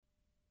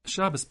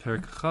Shabbos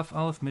Perik Chaf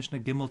Aleph Mishnah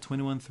Gimel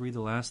 21:3, the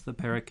last of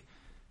the Perik,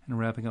 and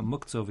wrapping up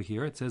Muktzah over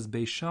here. It says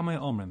Beis Shammai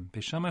Omrim.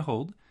 Beis Shammai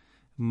hold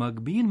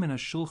Magbin min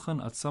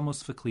Ashulchan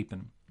Atzamos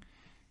V'Klipin.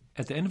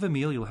 At the end of a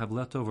meal, you'll have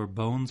leftover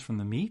bones from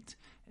the meat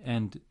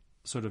and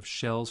sort of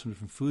shells from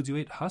different foods you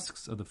ate,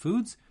 husks of the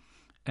foods.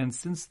 And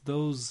since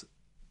those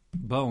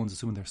bones,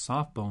 assuming they're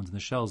soft bones, and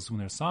the shells, assuming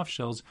they're soft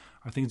shells,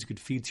 are things you could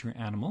feed to your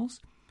animals,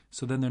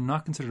 so then they're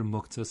not considered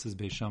muktzah, says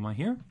Beis Shammai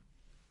here,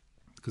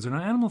 because they're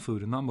not animal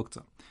food and not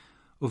muktzah.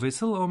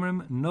 Uvesil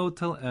omrim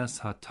notel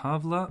es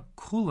hatavla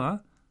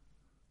kula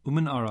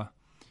umin ara.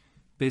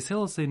 Beis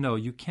Hillel say no,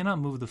 you cannot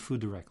move the food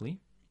directly.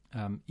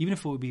 Even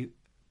if it would be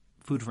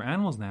food for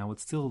animals now,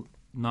 it's still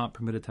not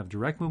permitted to have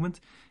direct movement.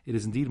 It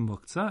is indeed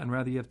muktzah, and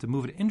rather you have to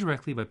move it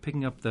indirectly by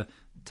picking up the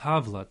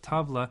tavla.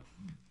 Tavla,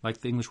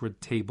 like the English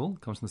word table,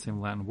 comes from the same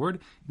Latin word.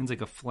 It means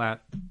like a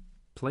flat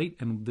plate,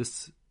 and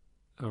this,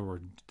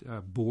 or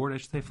board, I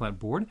should say, flat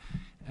board.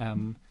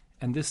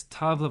 And this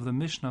tavla of the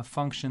Mishnah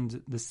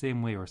functioned the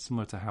same way, or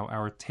similar to how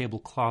our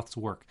tablecloths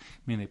work.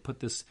 Meaning they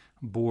put this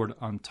board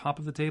on top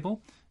of the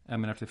table,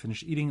 and after they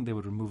finish eating, they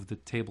would remove the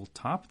table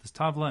top, this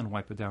tavla, and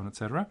wipe it down,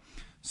 etc.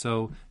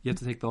 So you have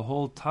to take the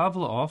whole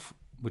tavla off,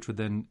 which would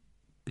then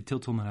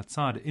betiltul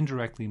menatzad,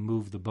 indirectly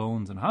move the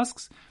bones and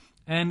husks,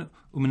 and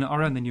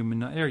umina'ara, and then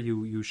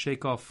you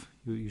shake off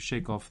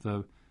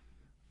the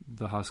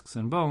husks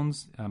and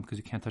bones because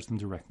you can't touch them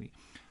directly.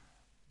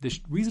 The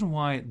reason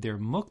why they're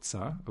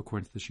muktzah,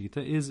 according to the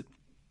Shita, is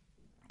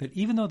that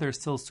even though they're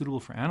still suitable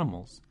for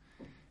animals,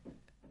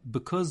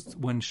 because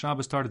when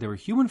Shabbos started they were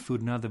human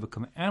food, now they've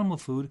become animal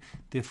food,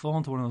 they fall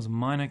into one of those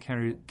minor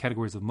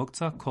categories of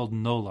muktzah called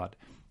nolad,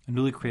 a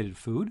newly created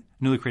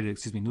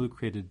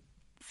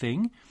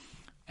thing.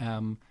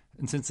 And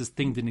since this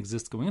thing didn't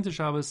exist going into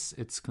Shabbos,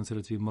 it's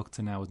considered to be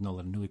muktzah now as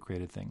nolad, a newly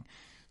created thing.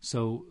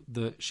 So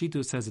the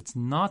Shita says it's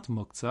not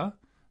muktzah,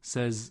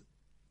 says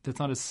that's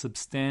not a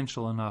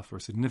substantial enough or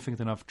significant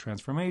enough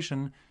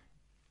transformation,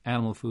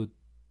 animal food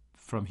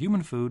from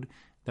human food,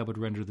 that would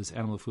render this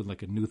animal food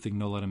like a new thing,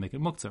 nolad, and make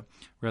it muktzah.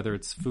 Rather,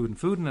 it's food,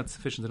 and that's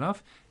sufficient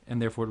enough,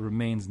 and therefore it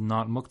remains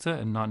not muktzah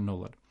and not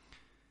nolad.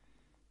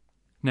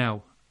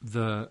 Now,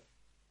 the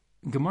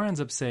Gemara ends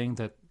up saying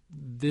that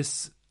the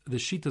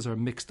shitas are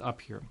mixed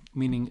up here,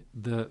 meaning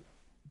the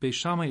Beis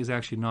Shammai is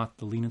actually not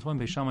the lenient one,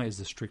 Beis Shammai is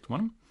the strict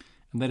one,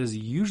 and that is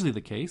usually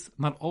the case,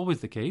 not always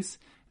the case,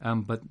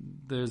 but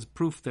there's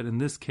proof that in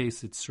this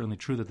case it's certainly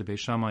true that the Beis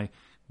Shammai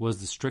was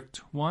the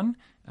strict one,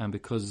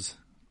 because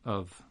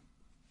of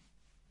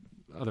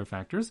other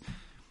factors.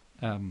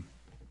 And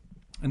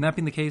that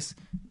being the case,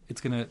 the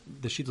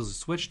shitas is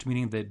switched,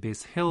 meaning that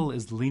Beis Hillel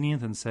is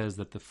lenient and says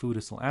that the food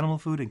is still animal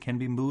food and can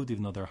be moved,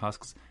 even though they're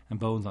husks and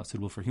bones not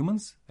suitable for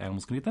humans.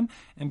 Animals can eat them.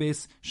 And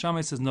Beis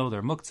Shammai says no,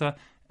 they're muktzah,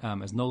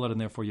 as nolad,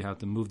 and therefore you have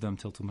to move them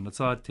till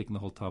Tumenatzad, taking the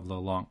whole tavla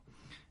along.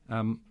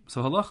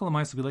 So halacha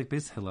l'maisa would be like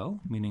Beis Hillel,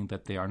 meaning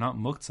that they are not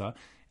muktzah.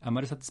 I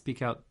just have to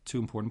speak out two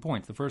important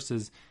points. The first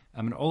is,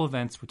 in all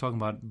events, we're talking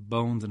about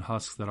bones and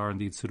husks that are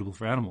indeed suitable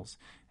for animals.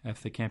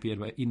 If they can't be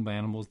eaten by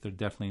animals, they're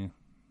definitely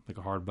like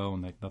a hard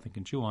bone that nothing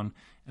can chew on,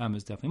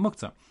 is definitely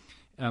muktzah.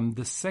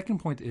 The second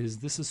point is,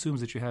 this assumes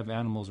that you have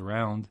animals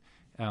around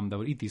that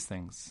would eat these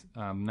things.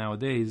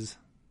 Nowadays,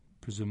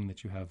 presuming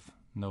that you have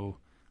no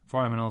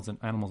farm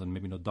animals and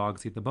maybe no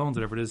dogs eat the bones,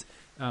 whatever it is,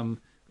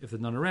 if they're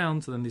not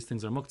around, so then these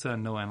things are muktzah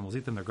and no animals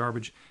eat them, they're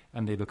garbage,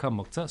 and they become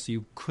muktzah, so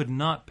you could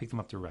not pick them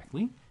up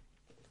directly.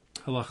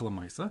 Halacha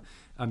l'maisa.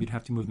 You'd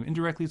have to move them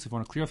indirectly, so if you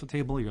want to clear off the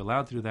table, you're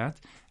allowed to do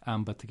that,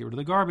 but to get rid of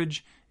the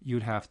garbage,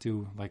 you'd have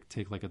to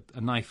take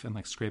a knife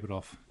and scrape it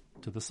off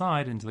to the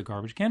side into the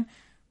garbage can,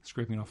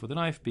 scraping it off with a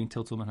knife, being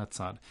tiltul man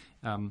hatzad.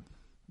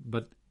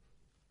 But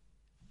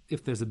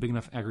if there's a big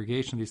enough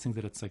aggregation of these things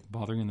that it's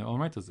bothering in their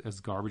own right, as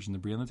garbage and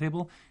debris on the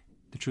table,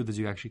 the truth is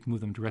you actually can move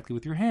them directly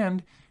with your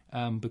hand,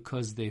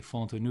 because they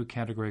fall into a new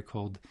category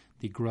called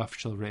the graf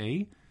shel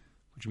rei,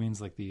 which means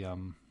the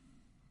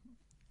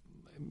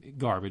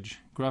garbage.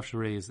 Graf shel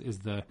rei is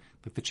the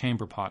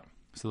chamber pot.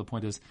 So the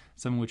point is,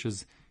 something which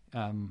is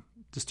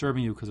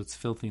disturbing you because it's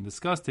filthy and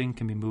disgusting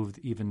can be moved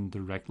even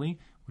directly,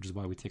 which is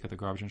why we take out the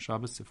garbage on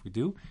Shabbos if we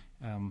do,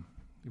 even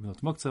though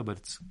it's muktzah, but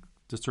it's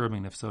disturbing,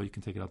 and if so, you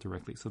can take it out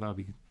directly. So that would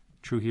be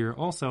true here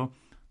also, to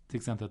the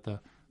extent that the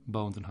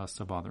bones and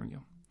husks are bothering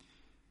you.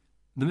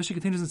 The Mishnah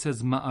continues and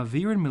says,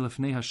 Ma'avirin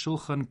milifnei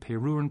hashulchan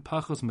perurin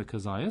pachos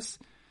mekazayas.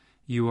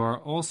 You are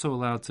also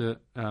allowed to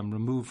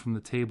remove from the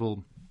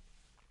table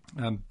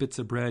bits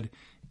of bread,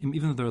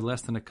 even though they're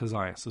less than a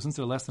kazayas. So since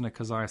they're less than a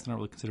kazayas, they're not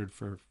really considered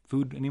for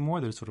food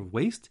anymore. They're sort of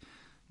waste.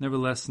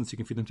 Nevertheless, since you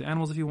can feed them to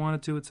animals if you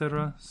wanted to,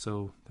 etc.,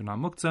 so they're not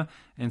muktzah.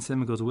 And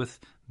same goes with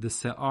the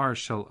se'ar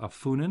shel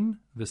afunin,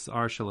 the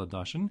se'ar shel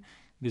adashin.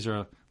 These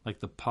are like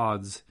the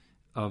pods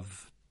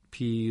of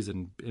peas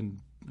and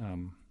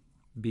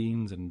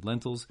beans and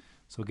lentils.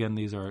 So again,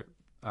 these are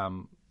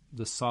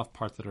the soft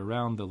parts that are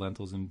around the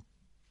lentils and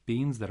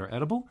beans that are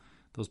edible,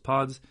 those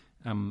pods,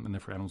 and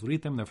therefore animals would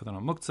eat them, therefore they're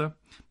not muktzah.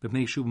 But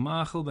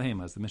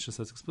as the Mishnah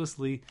says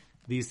explicitly,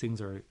 these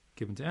things are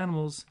given to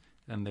animals,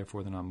 and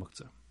therefore they're not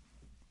muktzah.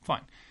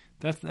 Fine.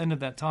 That's the end of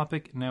that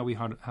topic. Now we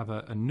have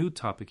a new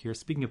topic here.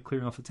 Speaking of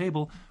clearing off the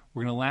table,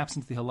 we're going to lapse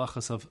into the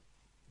halachas of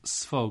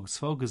sfog.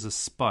 Sfog is a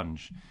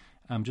sponge.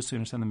 Just so you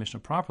understand the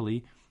Mishnah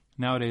properly,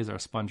 nowadays our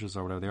sponges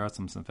or whatever, they are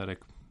some synthetic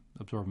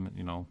absorbent,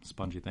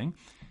 spongy thing.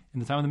 In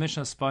the time of the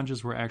Mishnah,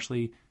 sponges were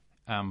actually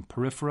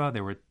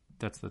peripera.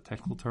 That's the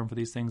technical term for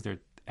these things. They're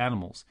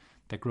animals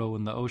that grow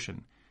in the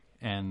ocean,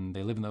 and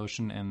they live in the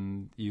ocean,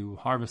 and you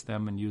harvest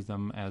them and use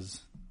them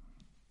as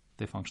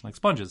they function like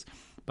sponges.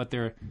 But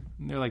they're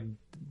like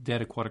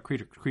dead aquatic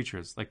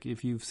creatures. Like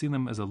if you've seen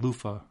them as a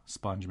loofah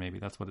sponge, maybe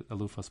that's what a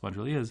loofah sponge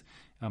really is.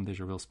 These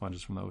are real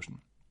sponges from the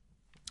ocean.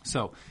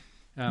 So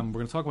we're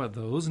going to talk about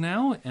those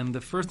now, and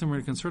the first thing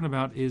we're concerned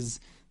about is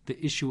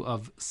the issue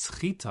of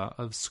schita,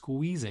 of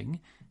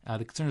squeezing.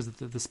 The concern is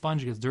that the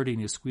sponge gets dirty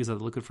and you squeeze out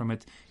the liquid from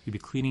it. You'd be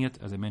cleaning it,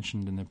 as I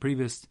mentioned in the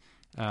previous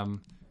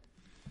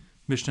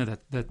Mishnah,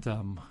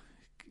 that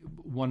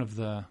one of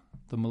the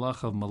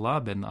malach of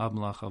malaben, the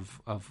malach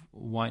of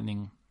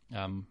whitening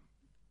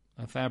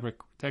a fabric,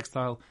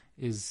 textile,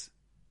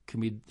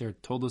 they're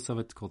told us of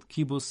it, called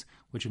kibus,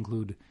 which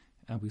include,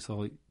 we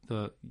saw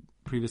the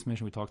previous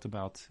Mishnah, we talked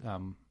about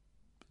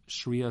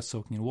shriya,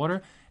 soaking in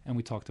water, and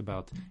we talked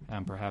about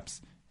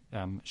perhaps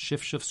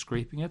shif,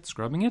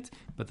 scrubbing it.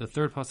 But the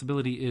third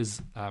possibility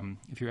is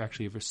if you're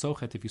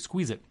sochet, if you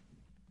squeeze it.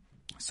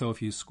 So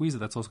if you squeeze it,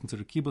 that's also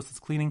considered kibus, it's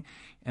cleaning,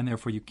 and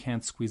therefore you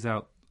can't squeeze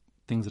out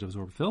things that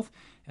absorb filth.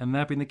 And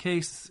that being the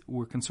case,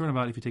 we're concerned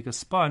about if you take a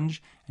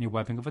sponge and you're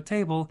wiping off a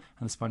table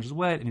and the sponge is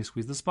wet and you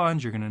squeeze the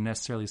sponge, you're going to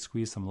necessarily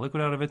squeeze some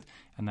liquid out of it,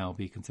 and that will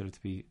be considered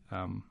to be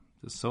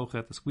the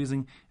sochet, the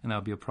squeezing, and that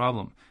will be a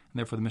problem. And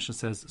therefore the Mishnah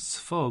says,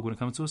 sfog, when it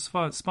comes to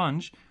a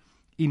sponge,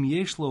 im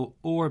yeshlo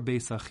or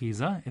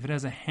beisachiza, if it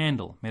has a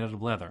handle made out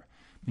of leather,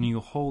 meaning you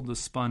hold the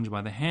sponge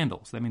by the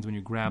handle. So that means when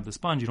you grab the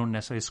sponge, you don't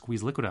necessarily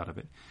squeeze liquid out of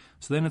it.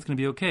 So then it's going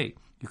to be okay.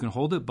 You can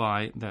hold it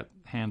by that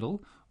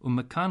handle,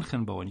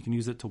 umekanchen and you can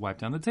use it to wipe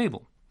down the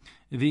table.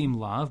 V'im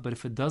lav, but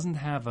if it doesn't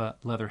have a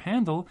leather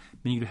handle,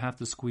 then you have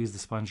to squeeze the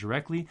sponge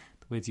directly.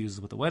 The way it's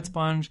used with a wet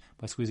sponge,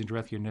 by squeezing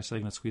directly, you're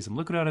necessarily going to squeeze some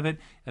liquid out of it,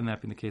 and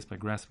that being the case, by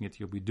grasping it,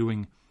 you'll be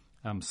doing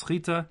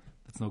schita.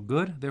 That's no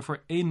good. Therefore,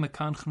 ein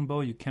mekanchen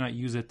bo, you cannot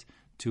use it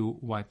to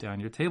wipe down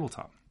your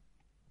tabletop.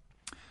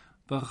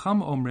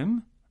 V'cham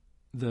omrim,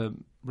 the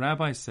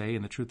rabbis say,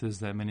 and the truth is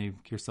that many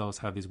Kirsaos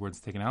have these words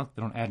taken out.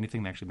 They don't add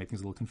anything. They actually make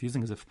things a little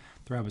confusing, as if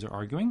the rabbis are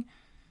arguing.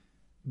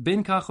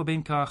 Ben kach or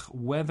ben kach,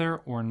 whether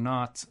or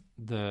not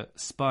the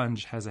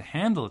sponge has a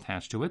handle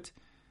attached to it,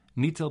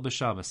 nitel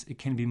b'Shabbos, it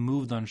can be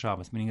moved on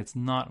Shabbos, meaning it's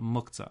not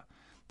muktzah.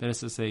 That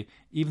is to say,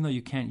 even though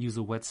you can't use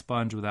a wet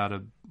sponge without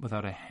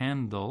a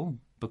handle,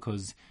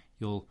 because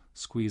you'll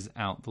squeeze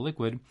out the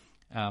liquid,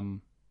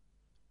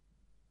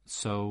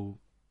 so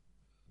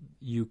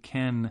you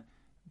can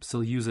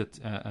still use it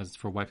as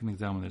for wiping things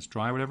down when it's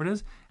dry, whatever it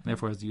is, and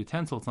therefore as the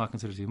utensil, it's not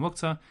considered to be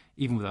muktzah,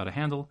 even without a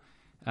handle.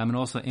 And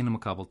also in a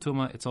makabel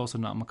tuma, it's also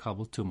not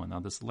makabel tuma. Now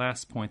this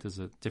last point is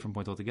a different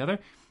point altogether.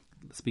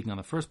 Speaking on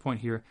the first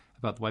point here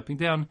about the wiping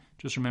down,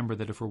 just remember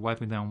that if we're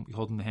wiping down, we're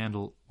holding the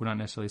handle, we're not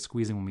necessarily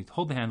squeezing when we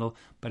hold the handle,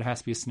 but it has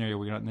to be a scenario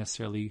where you're not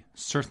certainly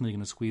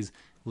going to squeeze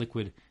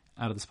liquid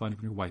out of the sponge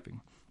when you're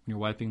wiping. When you're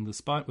wiping the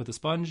spot with a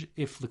sponge,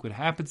 if liquid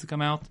happens to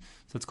come out, so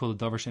that's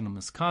called a davar she'eino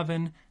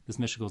miskaven. This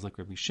Mishnah goes like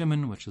Rabbi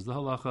Shimon, which is the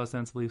halacha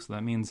ostensibly. So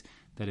that means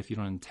that if you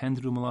don't intend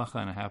to do malacha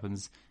and it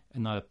happens,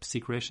 and not a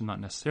secretion,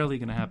 not necessarily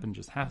going to happen,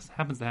 just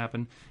happens to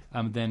happen,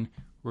 then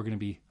we're going to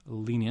be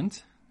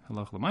lenient.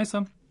 Halacha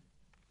l'maisa.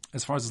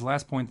 As far as this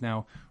last point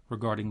now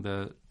regarding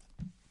the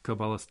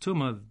kabbalas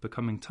tuma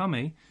becoming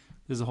tamei,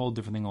 this is a whole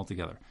different thing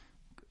altogether.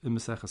 In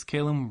Maseches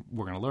Kelim,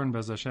 we're going to learn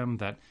Bez Hashem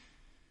that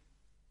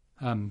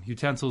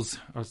utensils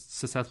are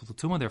susceptible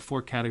to tuma. There are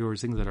 4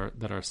 categories of things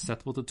that are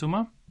susceptible to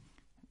tuma: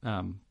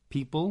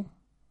 people,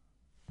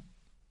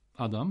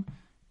 adam,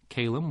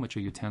 kelim, which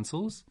are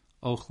utensils,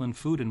 ochlin,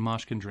 food, and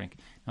mashkin, drink.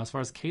 Now, as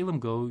far as kelim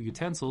go,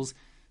 utensils,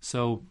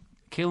 so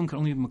kelim can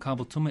only be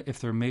makabel tuma if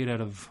they're made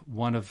out of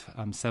one of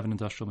 7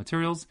 industrial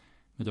materials,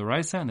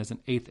 midoraisa, and there's an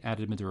 8th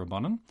added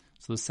midorabanan.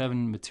 So the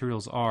 7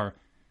 materials are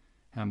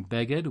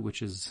beged,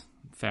 which is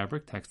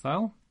fabric,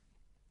 textile,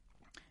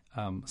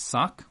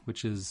 sak,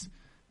 which is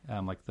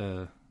like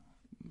a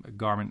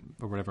garment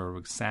or whatever,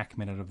 a sack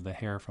made out of the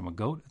hair from a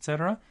goat,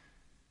 etc.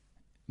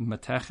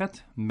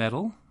 Matechet,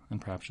 metal,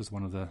 and perhaps just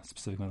one of the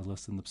specific metal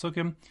lists in the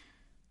psukim.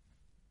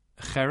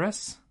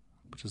 Cheres,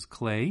 which is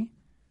clay.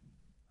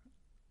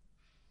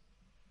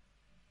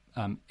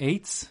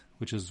 Eitz,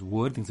 which is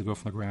wood, things that grow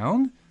from the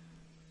ground.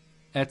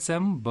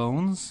 Etzem,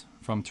 bones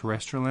from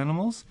terrestrial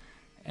animals.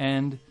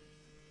 And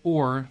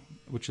or,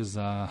 which is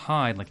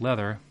hide, like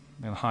leather,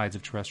 and hides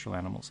of terrestrial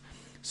animals.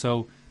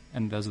 So,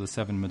 and those are the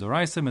 7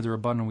 midoraisa.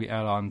 Midorabanan, we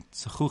add on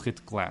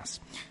tzechuchit, glass.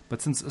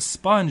 But since a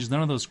sponge is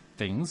none of those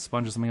things,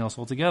 sponge is something else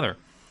altogether.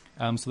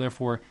 So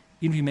therefore,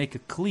 even if you make a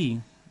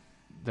kli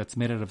that's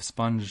made out of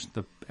sponge,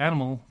 the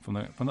animal from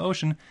the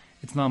ocean,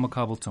 it's not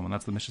makabel tuma.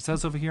 That's what the Mishnah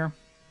says over here.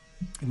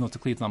 Even though it's a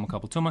kli, it's not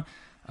makabel tuma.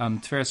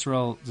 Tiferes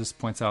Yisrael just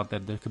points out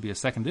that there could be a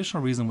second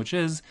additional reason, which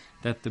is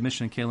that the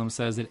Mishnah in Kalim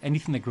says that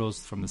anything that grows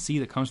from the sea,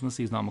 that comes from the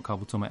sea, is not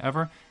Makabel Tumah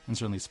ever, and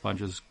certainly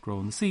sponges grow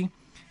in the sea,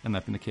 and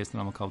that being the case,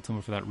 they're not Makabel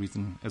Tumah for that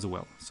reason as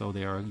well. So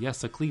they are,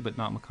 yes, a Kli, but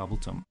not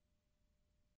Makabel Tumah.